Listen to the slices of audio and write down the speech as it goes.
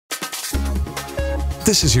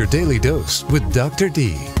This is your Daily Dose with Dr.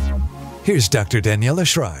 D. Here's Dr. Daniela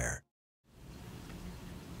Schreier.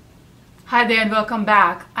 Hi there and welcome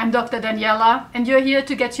back. I'm Dr. Daniela and you're here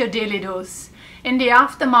to get your daily dose. In the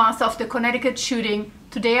aftermath of the Connecticut shooting,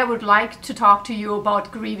 today I would like to talk to you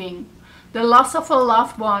about grieving. The loss of a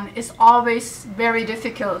loved one is always very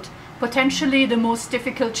difficult, potentially the most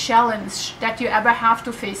difficult challenge that you ever have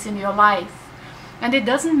to face in your life. And it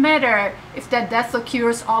doesn't matter if that death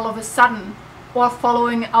occurs all of a sudden or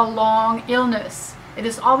following a long illness. It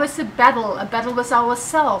is always a battle with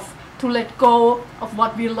ourselves to let go of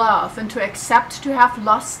what we love and to accept to have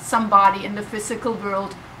lost somebody in the physical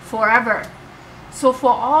world forever. So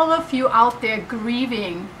for all of you out there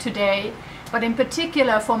grieving today, but in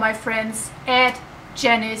particular for my friends Ed,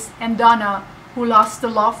 Janice and Donna who lost a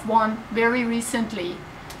loved one very recently,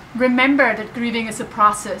 remember that grieving is a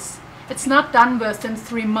process. It's not done within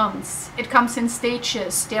 3 months. It comes in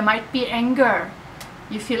stages. There might be anger.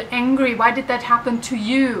 You feel angry. Why did that happen to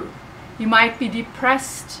you? You might be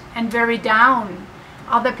depressed and very down.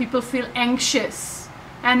 Other people feel anxious.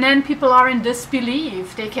 And then people are in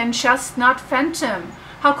disbelief. They can just not fathom.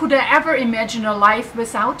 How could I ever imagine a life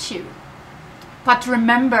without you? But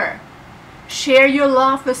remember, share your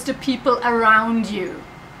love with the people around you.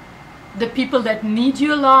 The people that need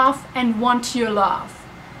your love and want your love.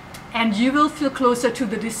 And you will feel closer to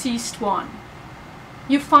the deceased one.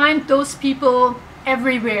 You find those people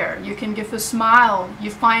everywhere. You can give a smile. You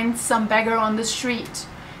find some beggar on the street.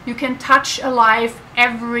 You can touch a life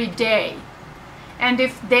every day. And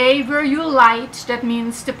if they were your light, that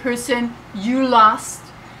means the person you lost,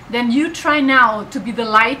 then you try now to be the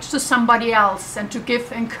light to somebody else and to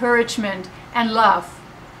give encouragement and love.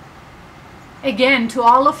 Again, to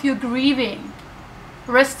all of you grieving,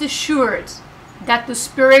 rest assured that the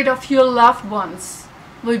spirit of your loved ones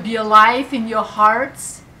will be alive in your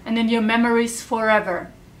hearts and in your memories forever.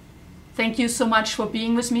 Thank you so much for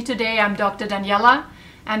being with me today. I'm Dr. Daniela,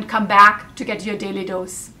 and come back to get your daily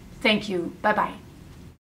dose. Thank you. Bye-bye.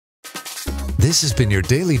 This has been your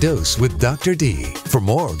Daily Dose with Dr. D. For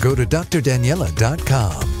more, go to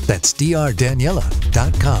drdaniela.com. That's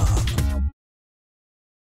drdaniela.com.